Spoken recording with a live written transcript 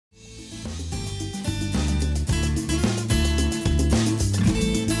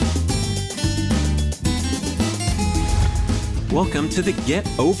Welcome to the Get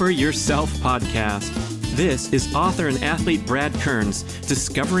Over Yourself podcast. This is author and athlete Brad Kearns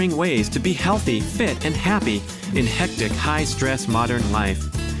discovering ways to be healthy, fit, and happy in hectic, high-stress modern life.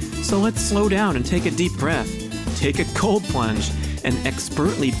 So let's slow down and take a deep breath, take a cold plunge, and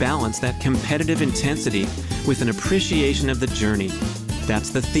expertly balance that competitive intensity with an appreciation of the journey.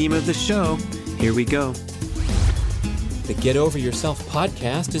 That's the theme of the show. Here we go. The Get Over Yourself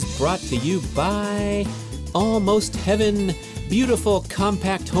podcast is brought to you by Almost Heaven, beautiful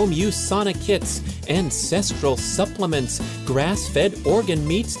compact home use sauna kits, ancestral supplements, grass-fed organ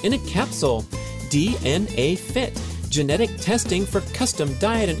meats in a capsule, DNA Fit, genetic testing for custom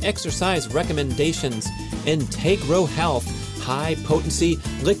diet and exercise recommendations, Integro Health, high-potency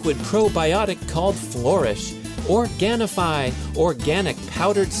liquid probiotic called Flourish, Organifi, organic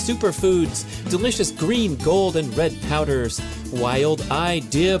powdered superfoods, delicious green, gold, and red powders, Wild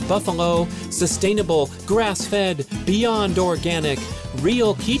Idea Buffalo, sustainable, grass-fed, beyond organic,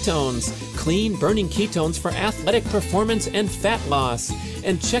 real ketones, clean burning ketones for athletic performance and fat loss.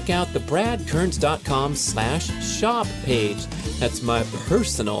 And check out the bradkearns.com/shop page. That's my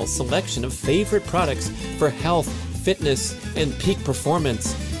personal selection of favorite products for health, fitness, and peak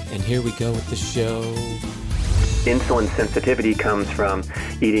performance. And here we go with the show. Insulin sensitivity comes from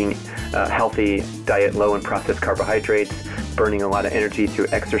eating a healthy diet low in processed carbohydrates, burning a lot of energy through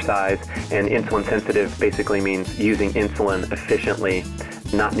exercise, and insulin sensitive basically means using insulin efficiently,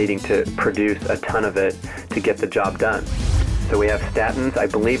 not needing to produce a ton of it to get the job done. So we have statins, I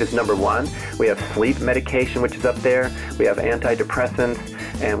believe, is number one. We have sleep medication, which is up there. We have antidepressants,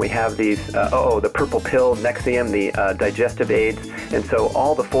 and we have these, the purple pill, Nexium, the digestive aids. And so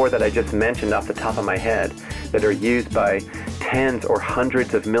all the four that I just mentioned off the top of my head that are used by tens or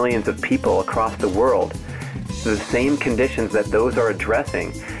hundreds of millions of people across the world, the same conditions that those are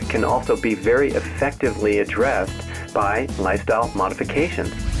addressing can also be very effectively addressed by lifestyle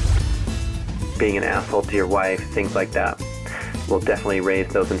modifications. Being an asshole to your wife, things like that, will definitely raise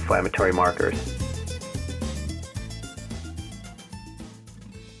those inflammatory markers.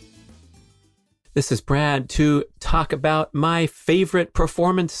 This is Brad to talk about my favorite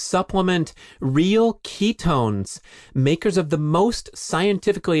performance supplement, Real Ketones, makers of the most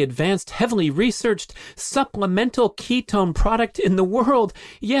scientifically advanced, heavily researched supplemental ketone product in the world.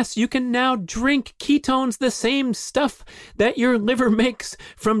 Yes, you can now drink ketones, the same stuff that your liver makes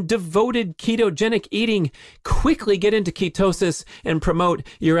from devoted ketogenic eating. Quickly get into ketosis and promote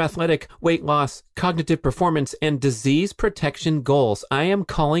your athletic, weight loss, cognitive performance, and disease protection goals. I am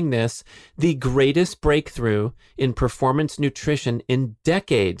calling this the greatest breakthrough in performance nutrition in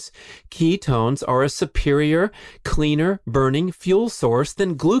decades. Ketones are a superior, cleaner burning fuel source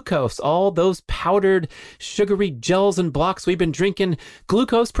than glucose. All those powdered, sugary gels and blocks we've been drinking,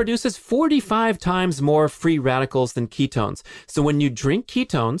 glucose produces 45 times more free radicals than ketones. So when you drink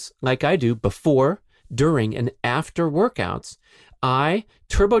ketones, like I do before, during, and after workouts, I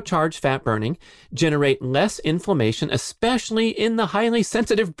turbocharge fat burning, generate less inflammation, especially in the highly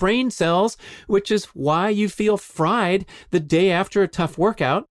sensitive brain cells, which is why you feel fried the day after a tough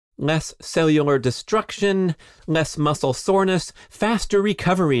workout, less cellular destruction, less muscle soreness, faster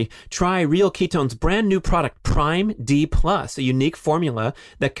recovery. Try Real Ketones' brand new product, Prime D+, a unique formula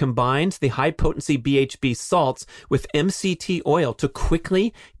that combines the high-potency BHB salts with MCT oil to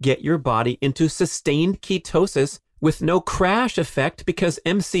quickly get your body into sustained ketosis with no crash effect because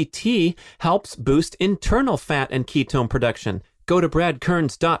MCT helps boost internal fat and ketone production. Go to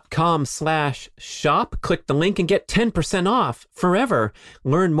bradkearns.com/shop, click the link and get 10% off forever.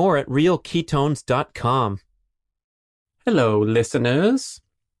 Learn more at realketones.com. Hello, listeners.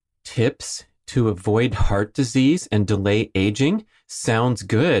 Tips to avoid heart disease and delay aging? Sounds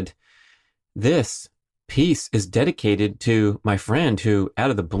good. This piece is dedicated to my friend who, out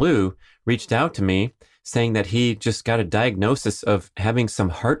of the blue, reached out to me saying that he just got a diagnosis of having some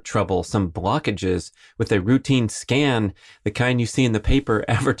heart trouble, some blockages with a routine scan, the kind you see in the paper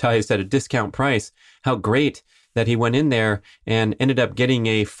advertised at a discount price. How great that he went in there and ended up getting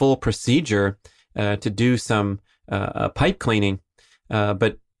a full procedure to do some pipe cleaning.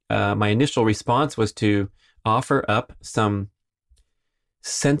 But my initial response was to offer up some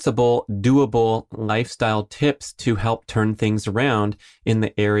sensible, doable lifestyle tips to help turn things around in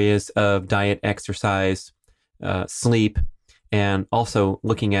the areas of diet, exercise, sleep, and also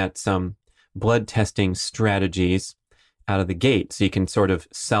looking at some blood testing strategies out of the gate so you can sort of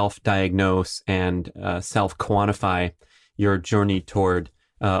self-diagnose and self-quantify your journey toward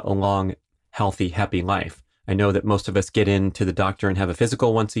a long, healthy, happy life. I know that most of us get into the doctor and have a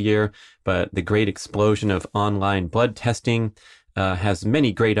physical once a year, but the great explosion of online blood testing has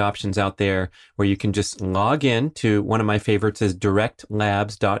many great options out there where you can just log in to one of my favorites is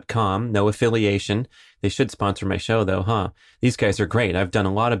directlabs.com. No affiliation. They should sponsor my show though, huh? These guys are great. I've done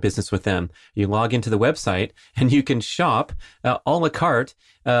a lot of business with them. You log into the website and you can shop a la carte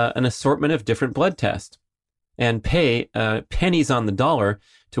an assortment of different blood tests and pay pennies on the dollar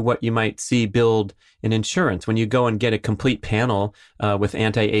to what you might see billed in insurance. When you go and get a complete panel with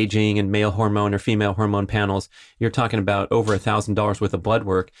anti-aging and male hormone or female hormone panels, you're talking about over $1,000 worth of blood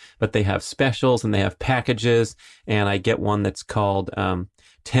work, but they have specials and they have packages. And I get one that's called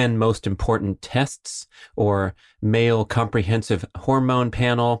 10 most important tests or male comprehensive hormone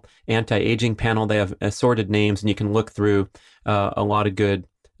panel, anti-aging panel. They have assorted names and you can look through a lot of good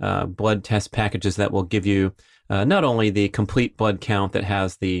blood test packages that will give you not only the complete blood count that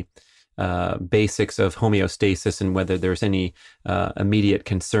has the basics of homeostasis and whether there's any immediate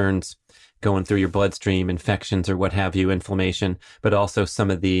concerns going through your bloodstream, infections or what have you, inflammation, but also some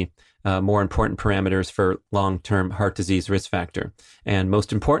of the more important parameters for long-term heart disease risk factor. And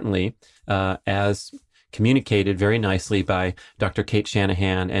most importantly, as communicated very nicely by Dr. Kate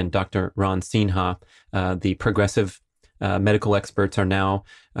Shanahan and Dr. Ron Sinha, the progressive medical experts are now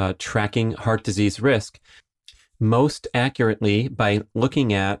tracking heart disease risk most accurately by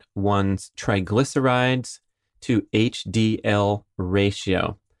looking at one's triglycerides to HDL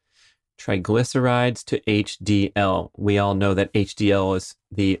ratio. Triglycerides to HDL. We all know that HDL is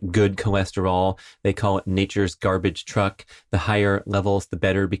the good cholesterol. They call it nature's garbage truck. The higher levels, the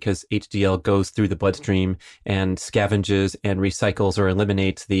better, because HDL goes through the bloodstream and scavenges and recycles or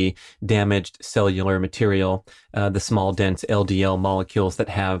eliminates the damaged cellular material, the small, dense LDL molecules that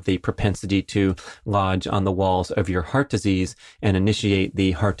have the propensity to lodge on the walls of your heart disease and initiate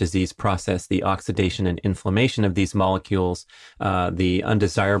the heart disease process, the oxidation and inflammation of these molecules, the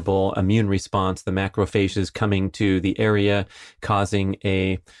undesirable immune response, the macrophages coming to the area, causing a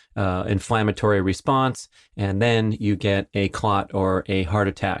inflammatory response, and then you get a clot or a heart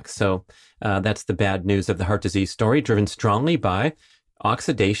attack. So that's the bad news of the heart disease story, driven strongly by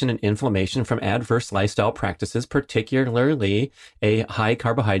oxidation and inflammation from adverse lifestyle practices, particularly a high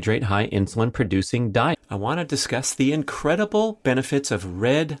carbohydrate, high insulin producing diet. I want to discuss the incredible benefits of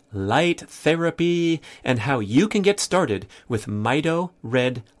red light therapy and how you can get started with Mito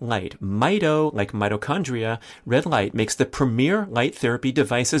Red Light. Mito, like mitochondria, red light makes the premier light therapy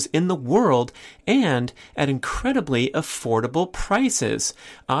devices in the world and at incredibly affordable prices.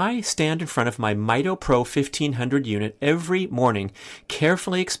 I stand in front of my Mito Pro 1500 unit every morning,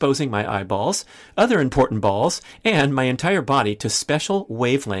 carefully exposing my eyeballs, other important balls, and my entire body to special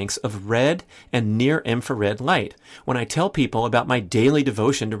wavelengths of red and near-infrared light. When I tell people about my daily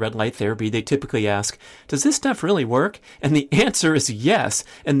devotion to red light therapy, they typically ask, does this stuff really work? And the answer is yes,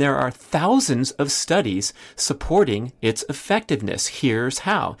 and there are thousands of studies supporting its effectiveness. Here's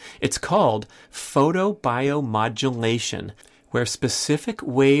how. It's called photobiomodulation, where specific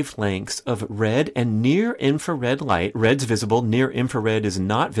wavelengths of red and near-infrared light, red's visible, near-infrared is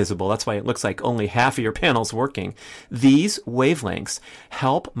not visible, that's why it looks like only half of your panel's working. These wavelengths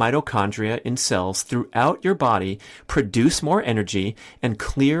help mitochondria in cells throughout your body produce more energy and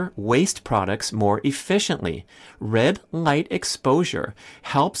clear waste products more efficiently. Red light exposure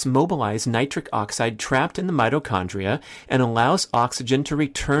helps mobilize nitric oxide trapped in the mitochondria and allows oxygen to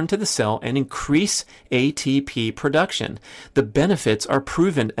return to the cell and increase ATP production. The benefits are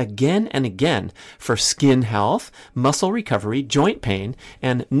proven again and again for skin health, muscle recovery, joint pain,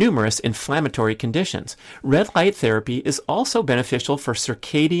 and numerous inflammatory conditions. Red light therapy is also beneficial for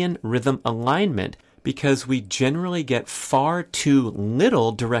circadian rhythm alignment because we generally get far too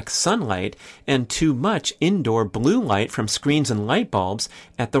little direct sunlight and too much indoor blue light from screens and light bulbs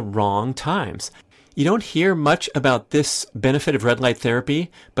at the wrong times. You don't hear much about this benefit of red light therapy,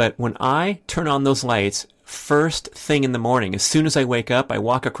 but when I turn on those lights, first thing in the morning, as soon as I wake up, I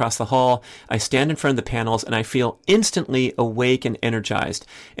walk across the hall, I stand in front of the panels, and I feel instantly awake and energized.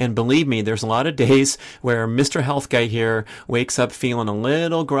 And believe me, there's a lot of days where Mr. Health Guy here wakes up feeling a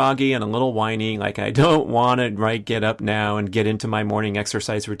little groggy and a little whiny, like I don't want to get up now and get into my morning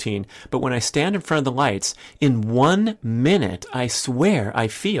exercise routine. But when I stand in front of the lights, in 1 minute, I swear I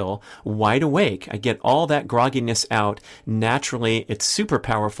feel wide awake. I get all that grogginess out naturally. It's super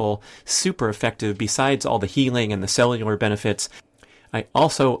powerful, super effective, besides all the healing and the cellular benefits. I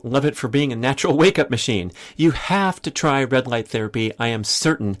also love it for being a natural wake-up machine. You have to try red light therapy. I am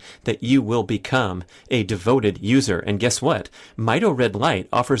certain that you will become a devoted user. And guess what? Mito Red Light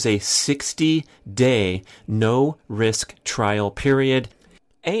offers a 60-day no-risk trial period.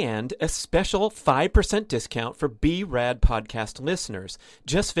 and a special 5% discount for B-Rad podcast listeners.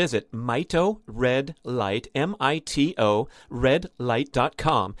 Just visit Mito Red Light, M-I-T-O,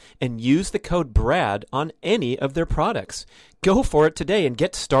 redlight.com, and use the code BRAD on any of their products. Go for it today and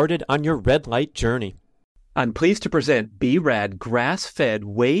get started on your red light journey. I'm pleased to present B-Rad grass-fed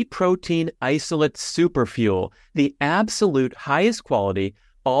whey protein isolate superfuel, the absolute highest quality,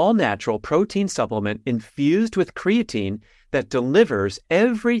 all-natural protein supplement infused with creatine that delivers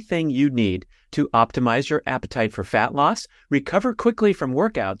everything you need to optimize your appetite for fat loss, recover quickly from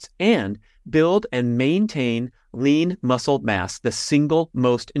workouts, and build and maintain lean muscle mass, the single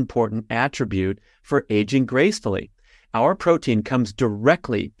most important attribute for aging gracefully. Our protein comes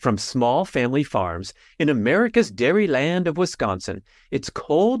directly from small family farms in America's dairy land of Wisconsin. It's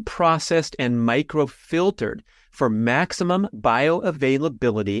cold processed and microfiltered for maximum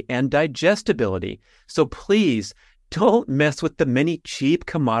bioavailability and digestibility. So please don't mess with the many cheap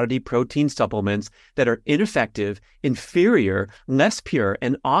commodity protein supplements that are ineffective, inferior, less pure,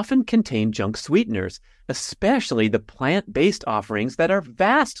 and often contain junk sweeteners, especially the plant-based offerings that are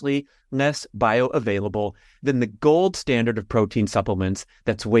vastly less bioavailable than the gold standard of protein supplements,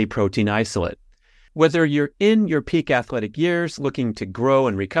 that's whey protein isolate. Whether you're in your peak athletic years looking to grow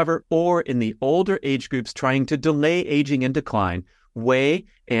and recover, or in the older age groups trying to delay aging and decline, whey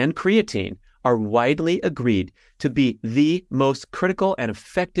and creatine are widely agreed to be the most critical and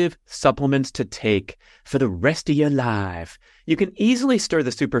effective supplements to take for the rest of your life. You can easily stir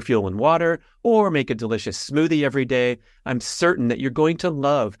the superfuel in water or make a delicious smoothie every day. I'm certain that you're going to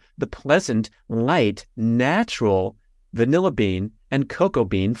love the pleasant, light, natural vanilla bean and cocoa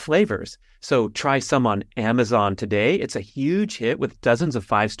bean flavors. So try some on Amazon today. It's a huge hit with dozens of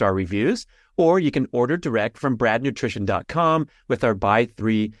 5-star reviews. Or you can order direct from bradnutrition.com with our buy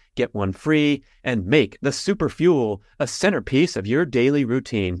 3, get 1 free, and make the superfuel a centerpiece of your daily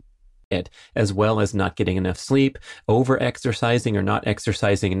routine. As well as not getting enough sleep, over-exercising or not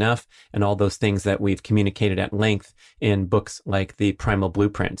exercising enough, and all those things that we've communicated at length in books like the Primal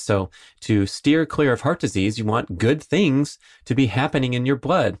Blueprint. So to steer clear of heart disease, you want good things to be happening in your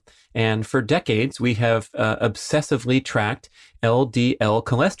blood. And for decades, we have obsessively tracked LDL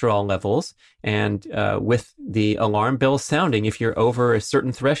cholesterol levels. And with the alarm bell sounding, if you're over a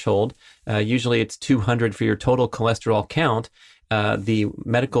certain threshold, usually it's 200 for your total cholesterol count, the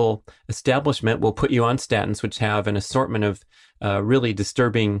medical establishment will put you on statins, which have an assortment of really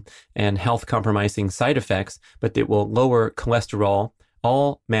disturbing and health-compromising side effects, but it will lower cholesterol.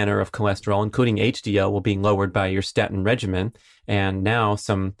 All manner of cholesterol, including HDL, will be lowered by your statin regimen. And now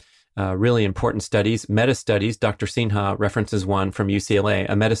some really important studies, meta-studies. Dr. Sinha references one from UCLA.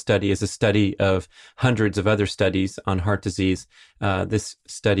 A meta-study is a study of hundreds of other studies on heart disease. This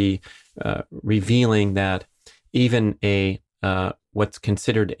study revealing that even what's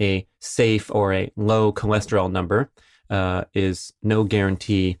considered a safe or a low cholesterol number is no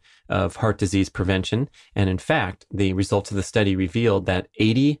guarantee of heart disease prevention. And in fact, the results of the study revealed that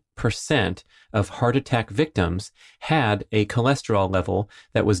 80% of heart attack victims had a cholesterol level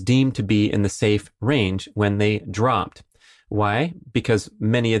that was deemed to be in the safe range when they dropped. Why? Because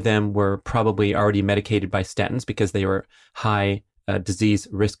many of them were probably already medicated by statins because they were high disease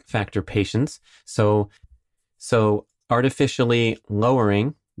risk factor patients. So artificially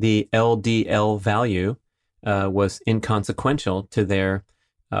lowering the LDL value was inconsequential to their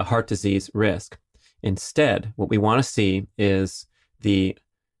heart disease risk. Instead, what we want to see is the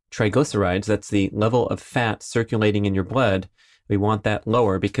triglycerides, that's the level of fat circulating in your blood. We want that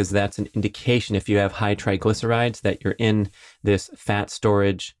lower because that's an indication, if you have high triglycerides, that you're in this fat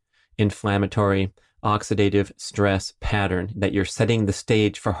storage, inflammatory, oxidative stress pattern, that you're setting the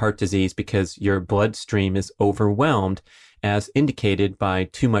stage for heart disease because your bloodstream is overwhelmed, as indicated by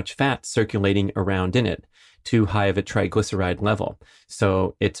too much fat circulating around in it, too high of a triglyceride level.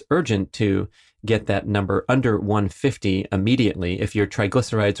 So it's urgent to get that number under 150 immediately. If your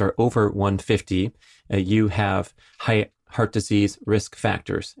triglycerides are over 150, you have high heart disease risk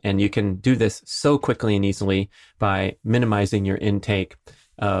factors. And you can do this so quickly and easily by minimizing your intake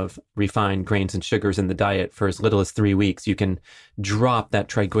of refined grains and sugars in the diet for as little as 3 weeks. You can drop that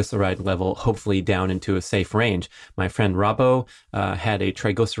triglyceride level, hopefully down into a safe range. My friend Robbo had a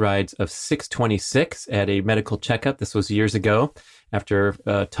triglycerides of 626 at a medical checkup. This was years ago, after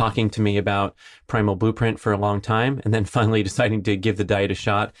talking to me about Primal Blueprint for a long time, and then finally deciding to give the diet a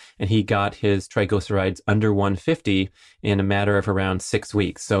shot, and he got his triglycerides under 150 in a matter of around 6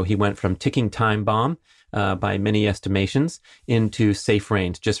 weeks. So he went from ticking time bomb by many estimations, into safe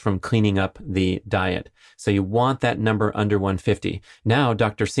range just from cleaning up the diet. So you want that number under 150. Now,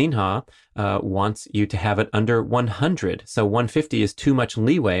 Dr. Sinha wants you to have it under 100. So 150 is too much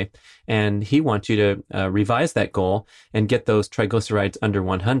leeway, and he wants you to revise that goal and get those triglycerides under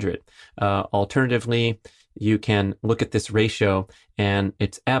 100. Alternatively, you can look at this ratio, and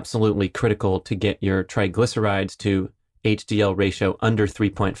it's absolutely critical to get your triglycerides to HDL ratio under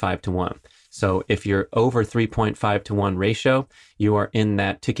 3.5 to 1. So if you're over 3.5 to 1 ratio, you are in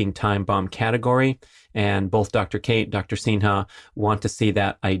that ticking time bomb category. And both Dr. Kate, Dr. Sinha want to see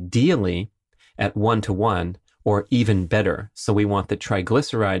that ideally at 1 to 1 or even better. So we want the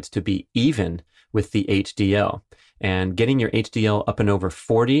triglycerides to be even with the HDL. And getting your HDL up and over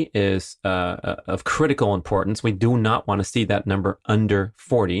 40 is of critical importance. We do not want to see that number under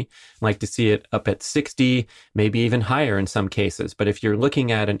 40. I'd like to see it up at 60, maybe even higher in some cases. But if you're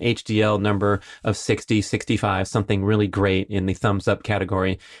looking at an HDL number of 60, 65, something really great in the thumbs up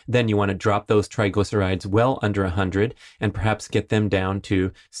category, then you want to drop those triglycerides well under 100 and perhaps get them down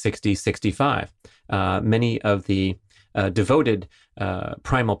to 60, 65. Many of the devoted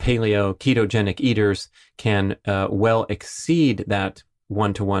primal paleo ketogenic eaters can well exceed that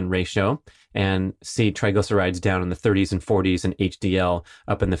 1-to-1 ratio and see triglycerides down in the 30s and 40s and HDL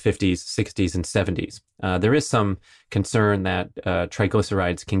up in the 50s, 60s, and 70s. There is some concern that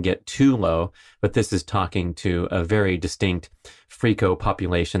triglycerides can get too low, but this is talking to a very distinct FRECO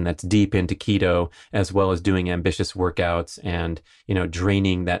population that's deep into keto, as well as doing ambitious workouts and,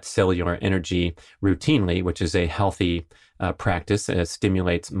 draining that cellular energy routinely, which is a healthy practice. It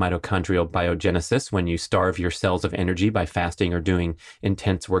stimulates mitochondrial biogenesis when you starve your cells of energy by fasting or doing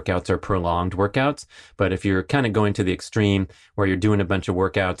intense workouts or prolonged workouts. But if you're kind of going to the extreme where you're doing a bunch of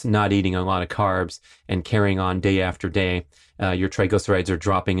workouts, not eating a lot of carbs, and carrying on day after day, your triglycerides are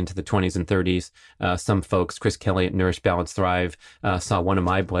dropping into the 20s and 30s. Some folks, Chris Kelly at Nourish, Balance, Thrive, saw one of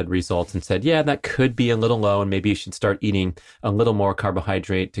my blood results and said, yeah, that could be a little low, and maybe you should start eating a little more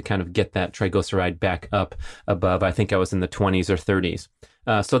carbohydrate to kind of get that triglyceride back up above. I think I was in the 20s or 30s.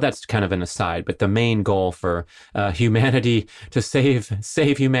 So that's kind of an aside, but the main goal for humanity to save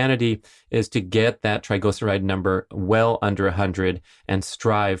humanity is to get that triglyceride number well under 100 and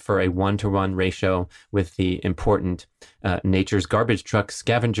strive for a 1-to-1 ratio with the important nature's garbage truck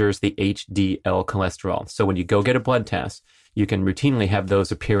scavengers, the HDL cholesterol. So when you go get a blood test, you can routinely have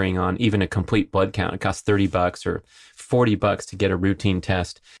those appearing on even a complete blood count. It costs $30 or $40 to get a routine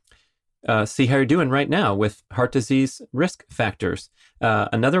test. See how you're doing right now with heart disease risk factors.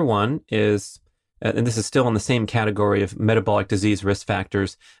 Another one is, and this is still in the same category of metabolic disease risk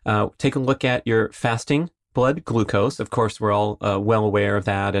factors, take a look at your fasting blood glucose. Of course, we're all well aware of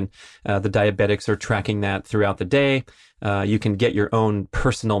that, and the diabetics are tracking that throughout the day. You can get your own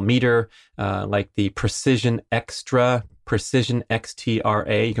personal meter, like the Precision XTRA.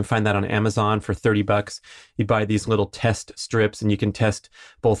 You can find that on Amazon for $30. You buy these little test strips and you can test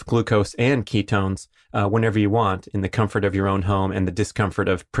both glucose and ketones whenever you want in the comfort of your own home and the discomfort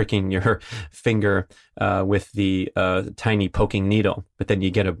of pricking your finger with the tiny poking needle. But then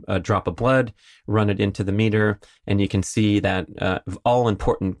you get a drop of blood, run it into the meter, and you can see that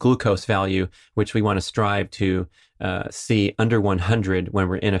all-important glucose value, which we want to strive to see under 100 when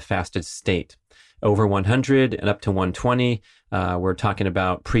we're in a fasted state. Over 100 and up to 120, we're talking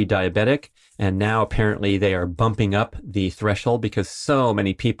about pre-diabetic. And now apparently they are bumping up the threshold because so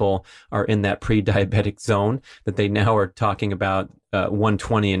many people are in that pre-diabetic zone that they now are talking about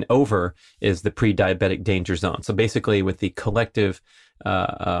 120 and over is the pre-diabetic danger zone. So basically with the collective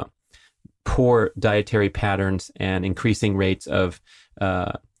poor dietary patterns and increasing rates of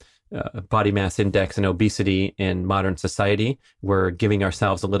body mass index and obesity in modern society, we're giving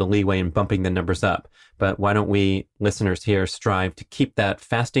ourselves a little leeway and bumping the numbers up. But why don't we, listeners here, strive to keep that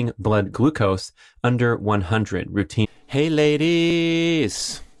fasting blood glucose under 100 routine? Hey,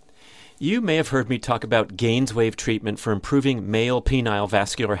 ladies! You may have heard me talk about GAINSWave treatment for improving male penile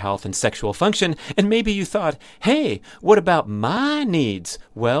vascular health and sexual function, and maybe you thought, hey, what about my needs?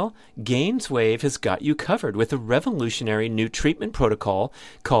 Well, GAINSWave has got you covered with a revolutionary new treatment protocol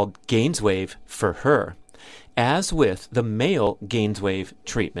called GAINSWave for Her. As with the male GAINSWave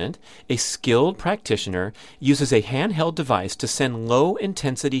treatment, a skilled practitioner uses a handheld device to send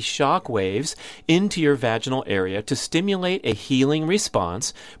low-intensity shock waves into your vaginal area to stimulate a healing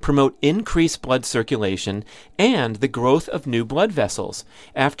response, promote increased blood circulation, and the growth of new blood vessels.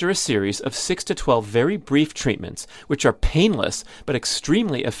 After a series of 6 to 12 very brief treatments, which are painless but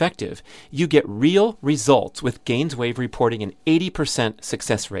extremely effective, you get real results with GAINSWave reporting an 80%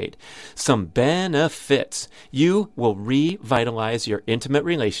 success rate. Some benefits. You will revitalize your intimate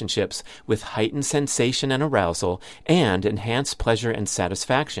relationships with heightened sensation and arousal and enhanced pleasure and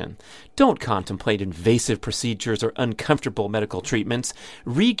satisfaction. Don't contemplate invasive procedures or uncomfortable medical treatments.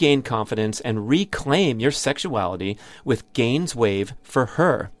 Regain confidence and reclaim your sexuality with Gains Wave for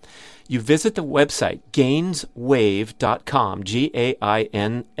her. You visit the website gainswave.com,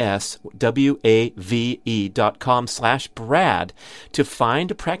 GAINSWAVE.com/Brad to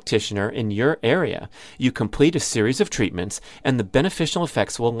find a practitioner in your area. You complete a series of treatments, and the beneficial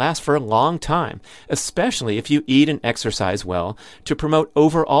effects will last for a long time, especially if you eat and exercise well to promote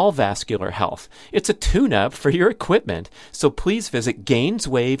overall vascular health. It's a tune-up for your equipment, so please visit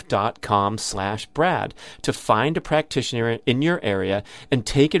gainswave.com/Brad to find a practitioner in your area and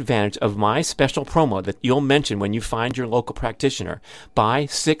take advantage of my special promo that you'll mention when you find your local practitioner. Buy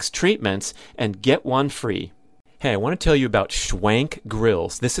 6 treatments and get 1 free. Hey, I want to tell you about Schwank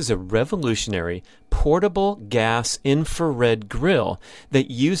Grills. This is a revolutionary portable gas infrared grill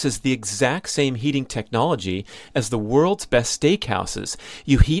that uses the exact same heating technology as the world's best steakhouses.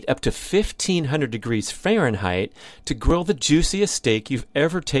 You heat up to 1,500 degrees Fahrenheit to grill the juiciest steak you've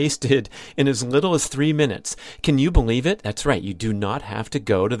ever tasted in as little as 3 minutes. Can you believe it? That's right. You do not have to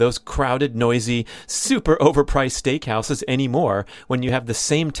go to those crowded, noisy, super overpriced steakhouses anymore when you have the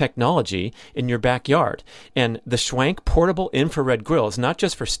same technology in your backyard. And the Schwank portable infrared grill is not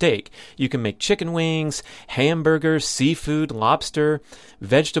just for steak. You can make chicken wings, hamburgers, seafood, lobster,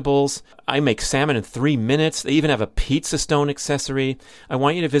 vegetables. I make salmon in 3 minutes. They even have a pizza stone accessory. I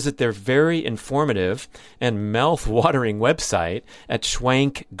want you to visit their very informative and mouth-watering website at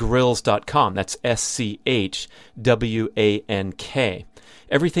schwankgrills.com. That's SCHWANK.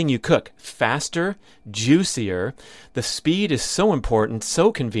 Everything you cook, faster, juicier. The speed is so important, so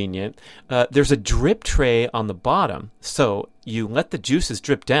convenient. There's a drip tray on the bottom, so you let the juices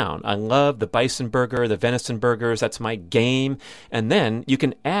drip down. I love the bison burger, the venison burgers. That's my game. And then you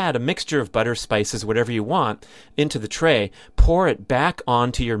can add a mixture of butter, spices, whatever you want, into the tray. Pour it back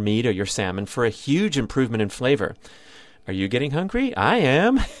onto your meat or your salmon for a huge improvement in flavor. Are you getting hungry? I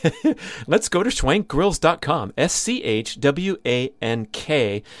am. Let's go to schwankgrills.com, SCHWANK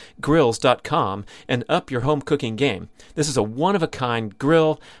grills.com, and up your home cooking game. This is a one-of-a-kind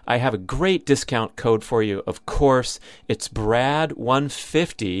grill. I have a great discount code for you, of course. It's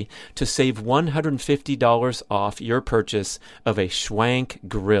BRAD150 to save $150 off your purchase of a Schwank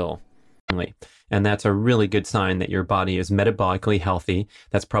grill. And that's a really good sign that your body is metabolically healthy.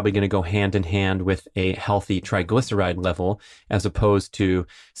 That's probably going to go hand in hand with a healthy triglyceride level, as opposed to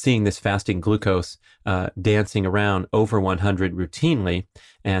seeing this fasting glucose dancing around over 100 routinely.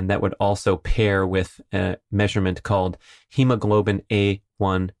 And that would also pair with a measurement called hemoglobin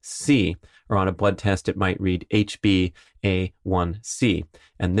A1C, or on a blood test, it might read HbA1c.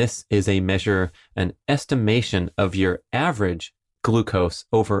 And this is a measure, an estimation of your average glucose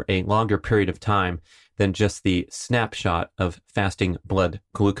over a longer period of time than just the snapshot of fasting blood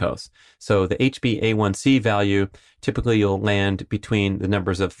glucose. So the HbA1c value, typically you'll land between the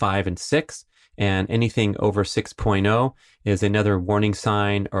numbers of 5 and 6, and anything over 6.0 is another warning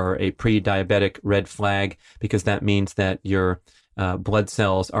sign or a pre-diabetic red flag, because that means that your blood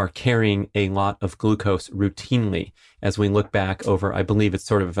cells are carrying a lot of glucose routinely. As we look back over, I believe it's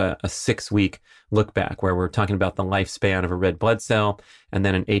sort of a 6-week look back where we're talking about the lifespan of a red blood cell and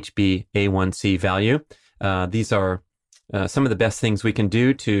then an HbA1c value. These are some of the best things we can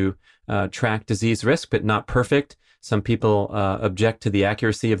do to track disease risk, but not perfect. Some people object to the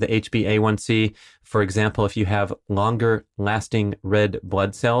accuracy of the HbA1c. For example, if you have longer lasting red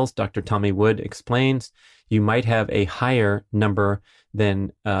blood cells, Dr. Tommy Wood explains, you might have a higher number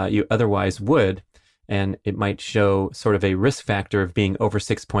than you otherwise would, and it might show sort of a risk factor of being over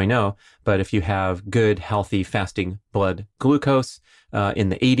 6.0. But if you have good, healthy fasting blood glucose in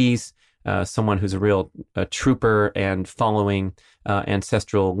the 80s, someone who's a real trooper and following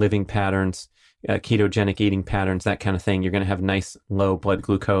ancestral living patterns, ketogenic eating patterns, that kind of thing, you're going to have nice low blood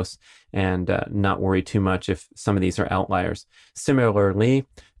glucose and not worry too much if some of these are outliers. Similarly,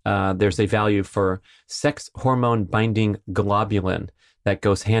 there's a value for sex hormone binding globulin that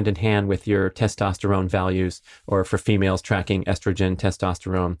goes hand in hand with your testosterone values, or for females tracking estrogen,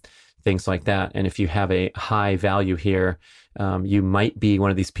 testosterone, things like that. And if you have a high value here, you might be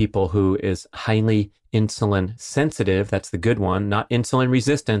one of these people who is highly insulin sensitive. That's the good one. Not insulin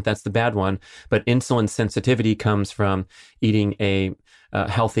resistant. That's the bad one. But insulin sensitivity comes from eating a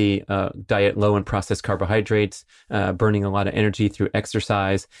healthy diet low in processed carbohydrates, burning a lot of energy through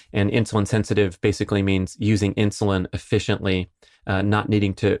exercise. And insulin sensitive basically means using insulin efficiently not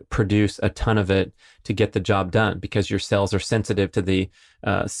needing to produce a ton of it to get the job done, because your cells are sensitive to the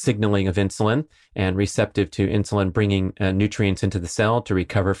signaling of insulin and receptive to insulin bringing nutrients into the cell to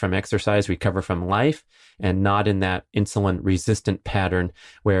recover from exercise, recover from life, and not in that insulin resistant pattern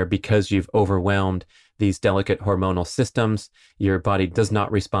where, because you've overwhelmed these delicate hormonal systems, your body does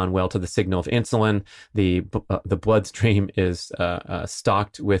not respond well to the signal of insulin. The bloodstream is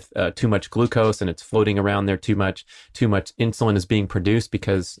stocked with too much glucose, and it's floating around there too much. Too much insulin is being produced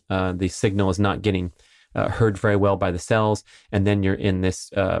because the signal is not getting heard very well by the cells. And then you're in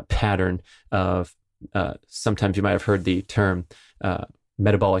this pattern of, sometimes you might have heard the term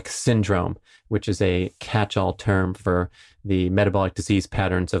metabolic syndrome, which is a catch-all term for the metabolic disease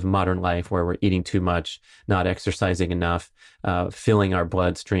patterns of modern life, where we're eating too much, not exercising enough, filling our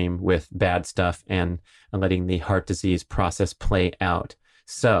bloodstream with bad stuff, and letting the heart disease process play out.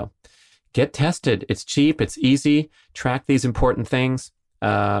 So get tested. It's cheap. It's easy. Track these important things.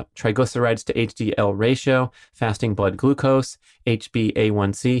 Triglycerides to HDL ratio, fasting blood glucose,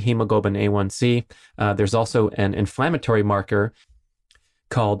 HbA1c, hemoglobin A1c. There's also an inflammatory marker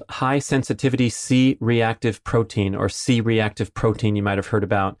called high sensitivity C-reactive protein, or C-reactive protein you might have heard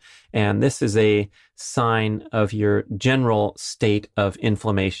about. And this is a sign of your general state of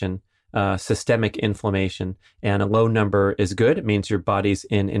inflammation, systemic inflammation. And a low number is good. It means your body's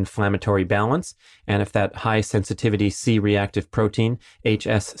in inflammatory balance. And if that high sensitivity C-reactive protein,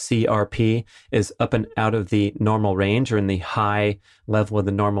 HSCRP, is up and out of the normal range, or in the high level of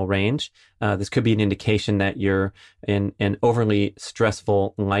the normal range, this could be an indication that you're in an overly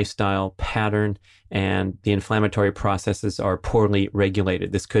stressful lifestyle pattern and the inflammatory processes are poorly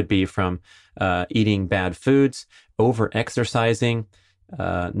regulated. This could be from eating bad foods, over-exercising,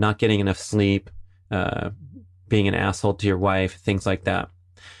 not getting enough sleep, being an asshole to your wife, things like that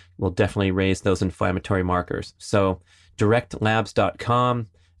will definitely raise those inflammatory markers. So directlabs.com,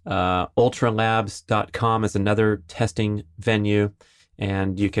 ultralabs.com is another testing venue.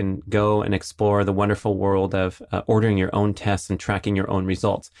 And you can go and explore the wonderful world of ordering your own tests and tracking your own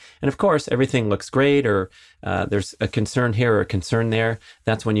results. And of course, everything looks great, or there's a concern here or a concern there.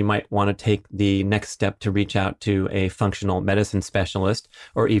 That's when you might want to take the next step to reach out to a functional medicine specialist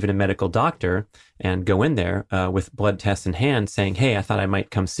or even a medical doctor and go in there with blood tests in hand saying, hey, I thought I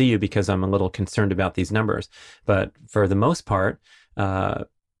might come see you because I'm a little concerned about these numbers. But for the most part,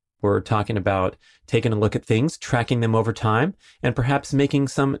 we're talking about taking a look at things, tracking them over time, and perhaps making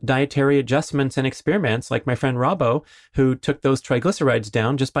some dietary adjustments and experiments, like my friend Robbo, who took those triglycerides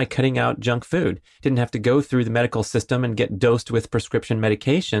down just by cutting out junk food. Didn't have to go through the medical system and get dosed with prescription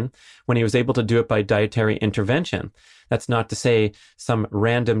medication when he was able to do it by dietary intervention. That's not to say some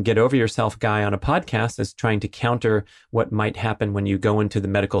random get over yourself guy on a podcast is trying to counter what might happen when you go into the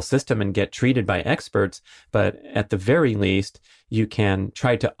medical system and get treated by experts. But at the very least, you can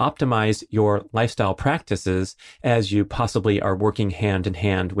try to optimize your lifestyle practices as you possibly are working hand in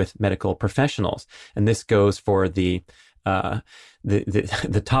hand with medical professionals. And this goes for the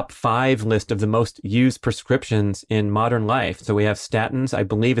top 5 list of the most used prescriptions in modern life. So we have statins, I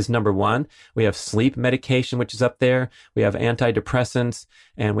believe, is number 1. We have sleep medication, which is up there. We have antidepressants,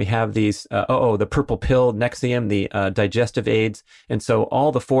 and we have these, the purple pill, Nexium, the digestive aids. And so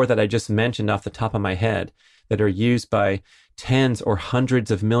all the 4 that I just mentioned off the top of my head that are used by tens or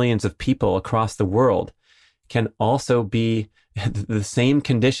hundreds of millions of people across the world can also be the same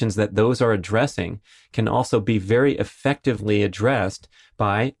conditions that those are addressing can also be very effectively addressed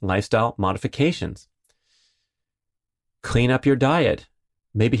by lifestyle modifications. Clean up your diet.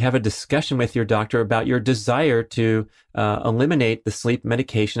 Maybe have a discussion with your doctor about your desire to eliminate the sleep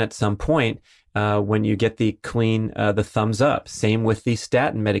medication at some point when you get the thumbs up. Same with the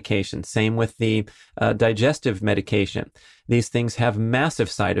statin medication. Same with the digestive medication. These things have massive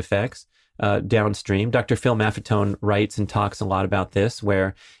side effects downstream. Dr. Phil Maffetone writes and talks a lot about this,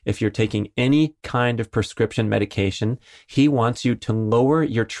 where if you're taking any kind of prescription medication, he wants you to lower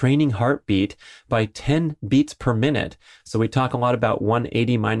your training heartbeat by 10 beats per minute. So we talk a lot about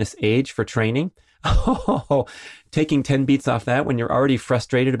 180 minus age for training. Oh, taking 10 beats off that when you're already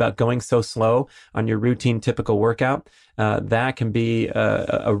frustrated about going so slow on your routine typical workout, that can be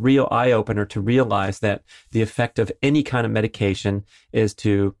a real eye-opener to realize that the effect of any kind of medication is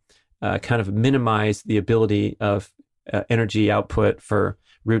to kind of minimize the ability of energy output for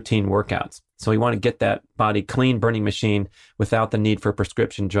routine workouts. So we want to get that body clean, burning machine without the need for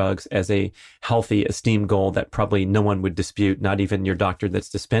prescription drugs as a healthy, esteemed goal that probably no one would dispute, not even your doctor that's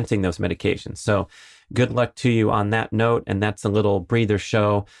dispensing those medications. So Good luck to you on that note. And that's a little breather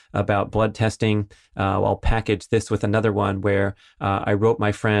show about blood testing. I'll package this with another one where I wrote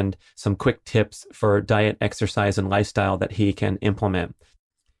my friend some quick tips for diet, exercise, and lifestyle that he can implement.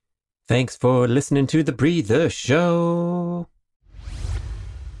 Thanks for listening to The Breather Show.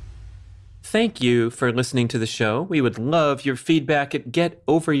 Thank you for listening to the show. We would love your feedback at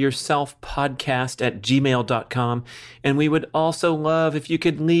getoveryourselfpodcast@gmail.com. And we would also love if you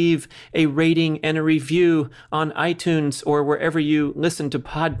could leave a rating and a review on iTunes or wherever you listen to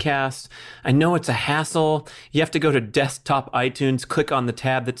podcasts. I know it's a hassle. You have to go to desktop iTunes, click on the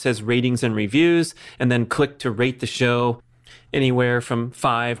tab that says ratings and reviews, and then click to rate the show anywhere from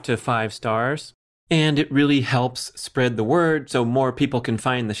 5 to 5 stars. And it really helps spread the word so more people can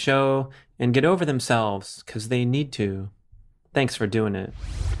find the show and get over themselves, because they need to. Thanks for doing it.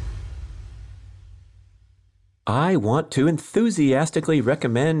 I want to enthusiastically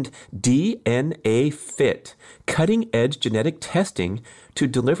recommend DNA Fit, cutting-edge genetic testing to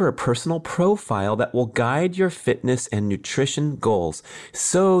deliver a personal profile that will guide your fitness and nutrition goals.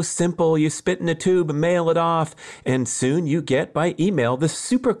 So simple, you spit in a tube, mail it off, and soon you get by email this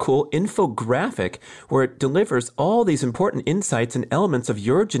super cool infographic where it delivers all these important insights and elements of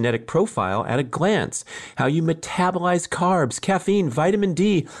your genetic profile at a glance. How you metabolize carbs, caffeine, vitamin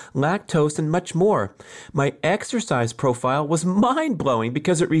D, lactose, and much more. My exercise profile was mind-blowing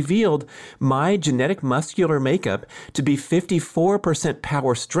because it revealed my genetic muscular makeup to be 54%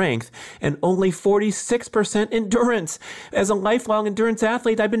 power strength and only 46% endurance. As a lifelong endurance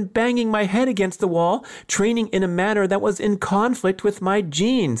athlete, I've been banging my head against the wall, training in a manner that was in conflict with my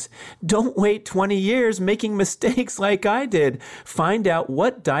genes. Don't wait 20 years making mistakes like I did. Find out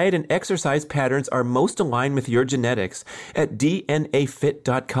what diet and exercise patterns are most aligned with your genetics at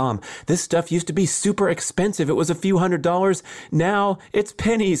DNAfit.com. This stuff used to be super expensive. It was a few $100s. Now it's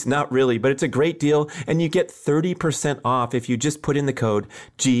pennies. Not really, but it's a great deal, and you get 30% off if you just put in the code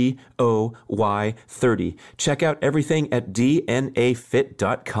GOY30. Check out everything at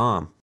DNAfit.com.